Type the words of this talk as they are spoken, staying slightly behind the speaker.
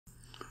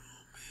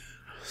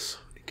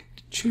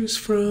choose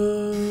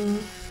from.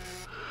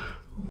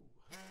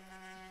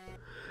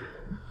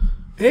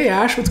 Hey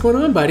Ash, what's going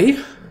on, buddy?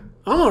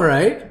 I'm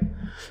alright.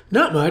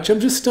 Not much, I'm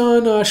just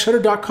on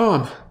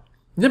Shudder.com.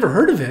 Never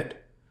heard of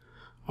it.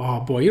 Oh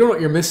boy, you don't know what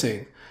you're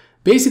missing.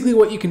 Basically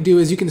what you can do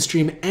is you can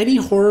stream any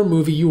horror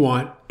movie you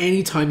want,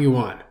 anytime you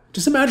want.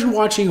 Just imagine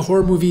watching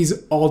horror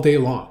movies all day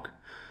long.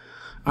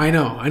 I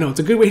know, it's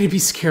a good way to be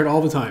scared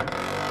all the time.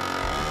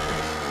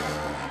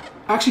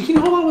 Actually, can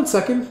you hold on one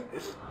second?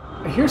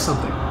 I hear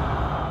something.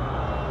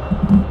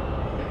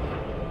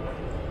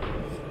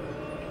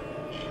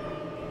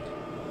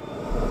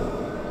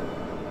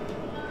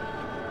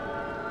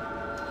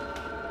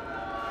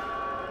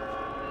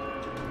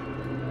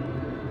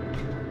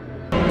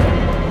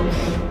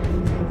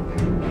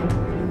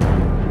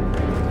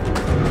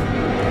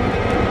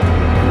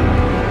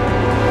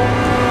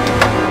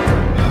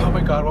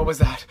 What was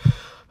that?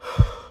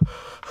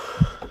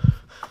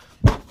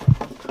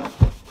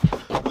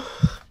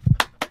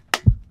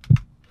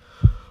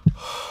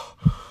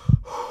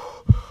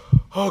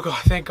 Oh God,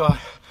 thank God.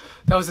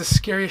 That was the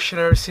scariest shit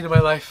I've ever seen in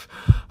my life.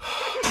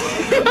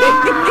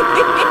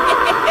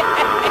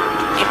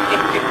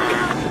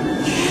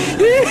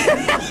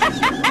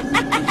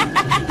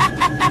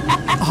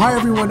 Hi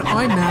everyone,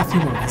 I'm Matthew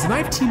Moniz, and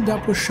I've teamed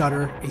up with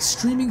Shudder, a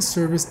streaming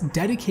service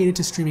dedicated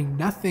to streaming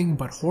nothing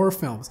but horror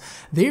films.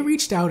 They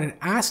reached out and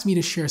asked me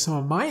to share some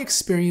of my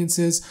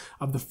experiences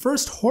of the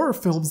first horror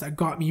films that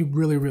got me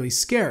really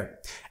scared.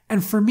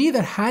 And for me,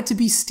 that had to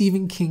be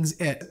Stephen King's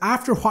It.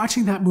 After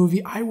watching that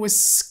movie, I was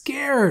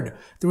scared.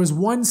 There was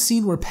one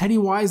scene where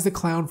Pennywise the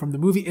clown from the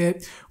movie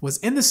It was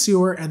in the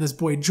sewer, and this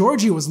boy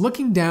Georgie was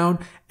looking down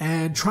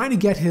and trying to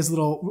get his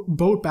little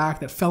boat back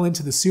that fell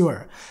into the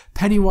sewer.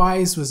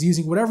 Pennywise was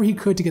using whatever he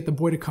could to get the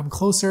boy to come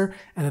closer,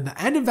 and at the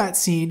end of that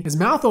scene, his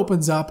mouth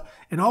opens up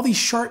and all these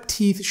sharp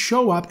teeth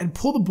show up and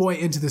pull the boy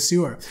into the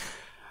sewer.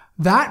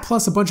 That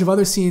plus a bunch of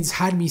other scenes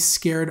had me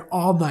scared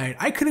all night.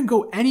 I couldn't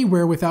go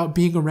anywhere without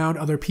being around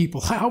other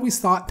people. I always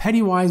thought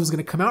Pennywise was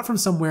going to come out from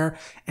somewhere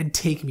and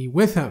take me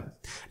with him.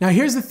 Now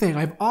here's the thing,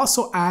 I've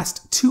also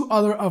asked 2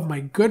 other of my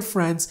good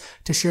friends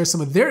to share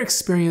some of their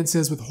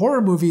experiences with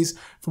horror movies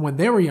from when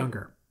they were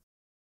younger.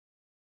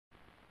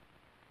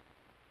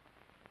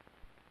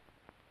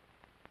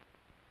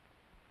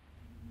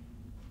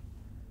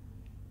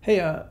 Hey,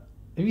 have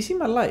you seen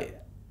my light?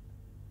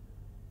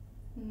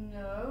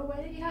 No,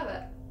 where did you have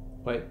it?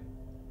 Wait,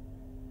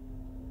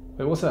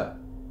 what's that?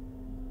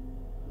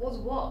 What's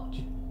what?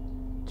 Did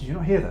you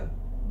not hear that?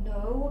 No,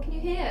 what can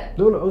you hear?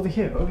 Look, over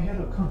here,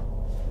 look, come.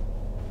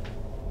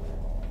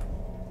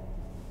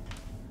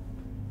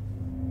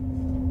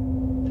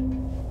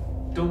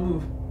 Don't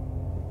move.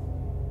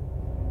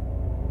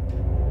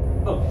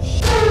 Oh,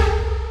 shit.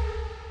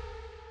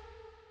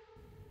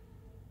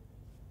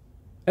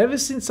 Ever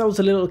since I was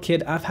a little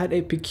kid, I've had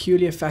a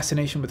peculiar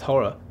fascination with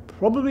horror.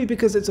 Probably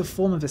because it's a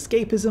form of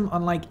escapism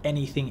unlike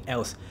anything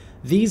else.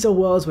 These are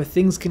worlds where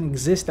things can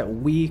exist that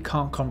we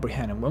can't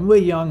comprehend, and when we're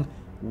young,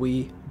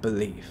 we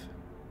believe.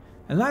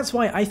 And that's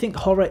why I think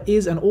horror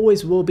is and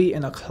always will be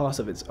in a class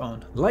of its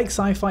own. Like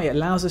sci-fi, it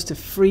allows us to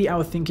free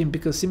our thinking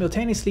because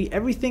simultaneously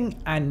everything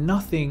and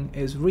nothing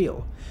is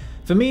real.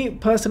 For me,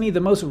 personally,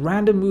 the most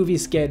random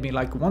movies scared me,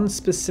 like one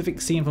specific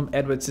scene from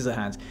Edward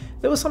Scissorhands.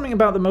 There was something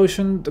about the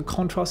motion, the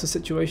contrast of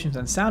situations,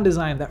 and sound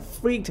design that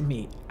freaked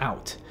me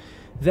out.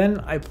 Then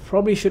I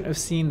probably shouldn't have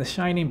seen The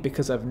Shining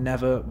because I've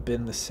never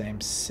been the same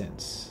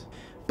since.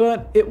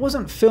 But it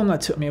wasn't film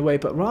that took me away,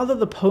 but rather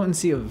the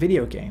potency of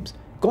video games.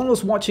 Gone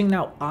was watching,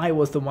 now I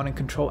was the one in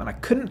control and I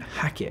couldn't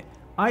hack it.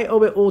 I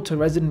owe it all to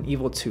Resident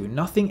Evil 2.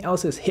 Nothing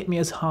else has hit me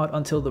as hard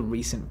until the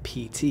recent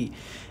PT.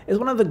 It's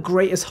one of the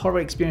greatest horror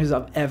experiences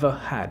I've ever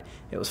had.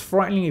 It was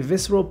frighteningly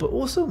visceral but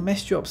also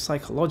messed you up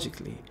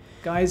psychologically.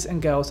 Guys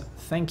and girls,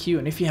 thank you,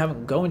 and if you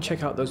haven't, go and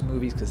check out those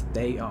movies because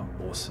they are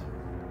awesome.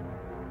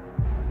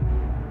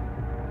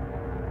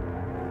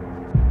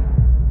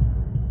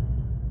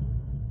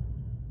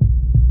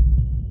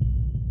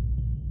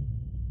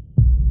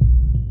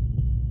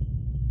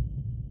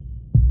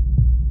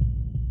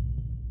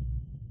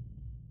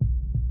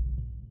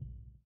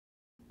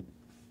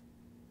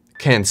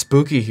 Can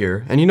spooky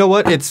here, and you know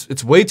what?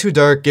 It's way too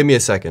dark. Give me a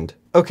second.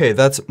 Okay,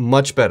 that's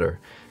much better.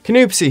 Can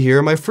you see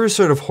here? My first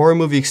sort of horror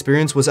movie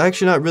experience was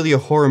actually not really a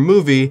horror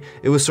movie.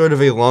 It was sort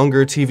of a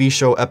longer TV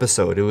show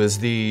episode. It was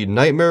The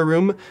Nightmare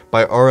Room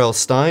by R.L.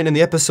 Stine, and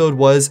the episode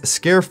was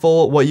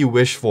Scareful What You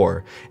Wish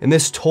For, and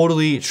this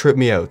totally tripped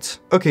me out.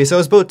 Okay, so I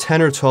was about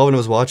 10 or 12 and I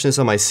was watching this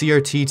on my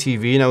CRT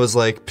TV, and I was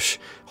like, psh,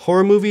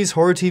 horror movies,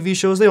 horror TV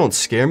shows, they don't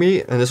scare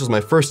me, and this was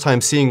my first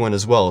time seeing one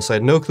as well, so I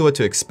had no clue what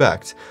to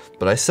expect.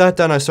 But I sat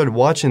down, I started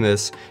watching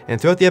this, and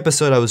throughout the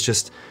episode I was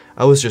just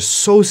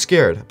so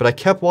scared, but I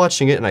kept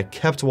watching it and I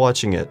kept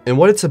watching it. And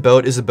what it's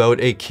about is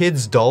about a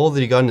kid's doll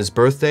that he got on his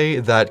birthday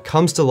that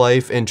comes to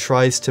life and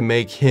tries to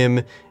make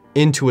him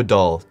into a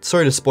doll.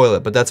 Sorry to spoil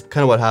it, but that's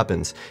kind of what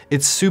happens.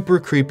 It's super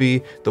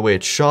creepy, the way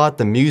it's shot,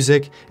 the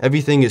music,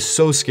 everything is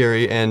so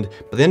scary, and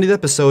by the end of the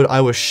episode,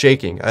 I was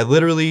shaking. I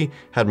literally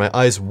had my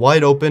eyes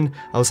wide open.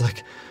 I was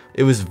like,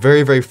 It was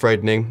very, very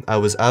frightening. I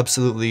was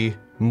absolutely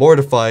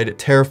mortified,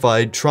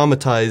 terrified,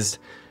 traumatized.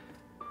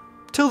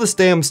 Till this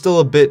day, I'm still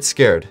a bit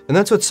scared. And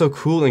that's what's so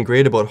cool and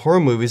great about horror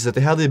movies, that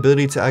they have the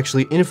ability to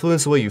actually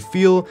influence the way you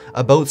feel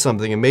about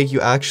something and make you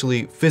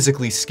actually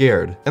physically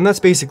scared. And that's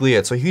basically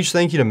it. So a huge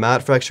thank you to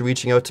Matt for actually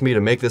reaching out to me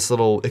to make this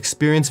little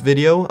experience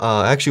video.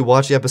 I actually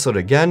watched the episode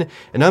again,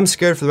 and I'm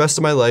scared for the rest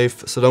of my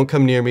life, so don't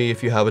come near me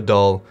if you have a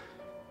doll.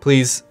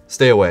 Please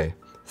stay away.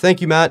 Thank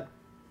you, Matt.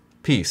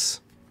 Peace.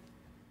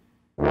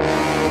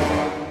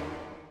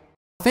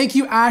 Thank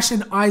you, Ash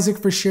and Isaac,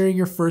 for sharing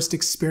your first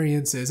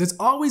experiences. It's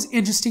always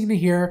interesting to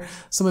hear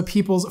some of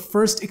people's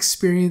first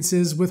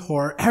experiences with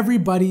horror.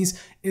 Everybody's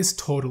is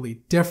totally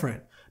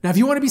different. Now, if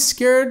you want to be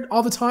scared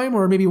all the time,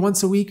 or maybe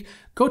once a week,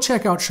 go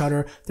check out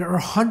Shudder. There are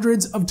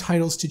hundreds of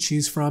titles to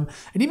choose from.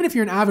 And even if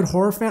you're an avid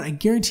horror fan, I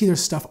guarantee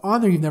there's stuff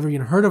on there you've never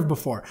even heard of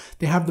before.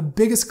 They have the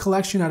biggest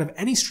collection out of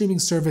any streaming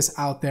service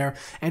out there,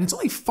 and it's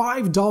only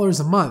 $5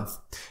 a month.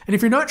 And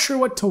if you're not sure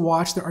what to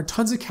watch, there are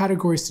tons of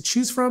categories to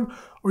choose from,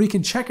 or you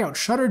can check out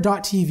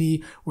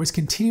shudder.tv, where it's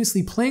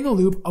continuously playing a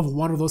loop of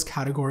one of those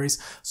categories.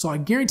 So I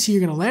guarantee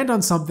you're going to land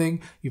on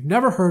something you've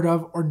never heard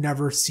of or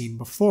never seen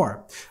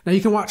before. Now,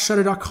 you can watch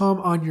shudder.com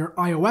on your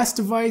iOS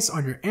device,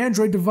 on your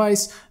Android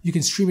device. You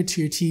can stream it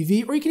to your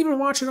TV, or you can even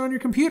watch it on your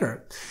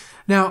computer.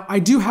 Now, I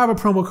do have a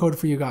promo code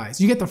for you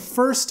guys. You get the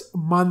first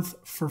month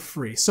for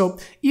free. So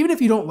even if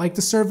you don't like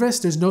the service,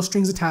 there's no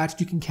strings attached.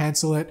 You can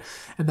cancel it,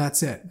 and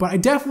that's it. But I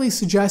definitely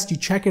suggest you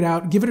check it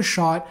out, give it a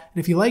shot, and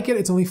if you like it,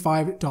 it's only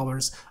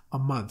 $5 a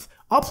month.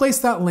 I'll place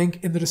that link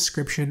in the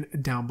description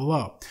down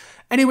below.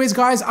 Anyways,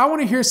 guys, I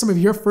want to hear some of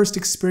your first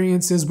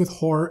experiences with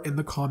horror in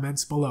the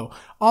comments below.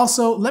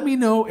 Also, let me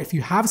know if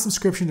you have a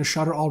subscription to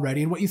Shudder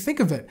already and what you think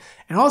of it.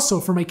 And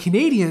also, for my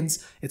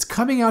Canadians, it's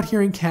coming out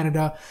here in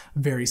Canada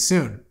very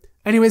soon.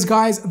 Anyways,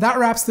 guys, that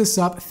wraps this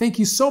up. Thank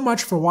you so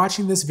much for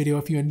watching this video.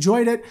 If you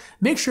enjoyed it,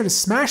 make sure to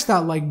smash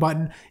that like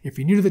button. If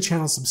you're new to the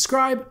channel,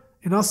 subscribe,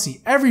 and I'll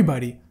see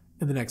everybody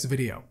in the next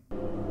video.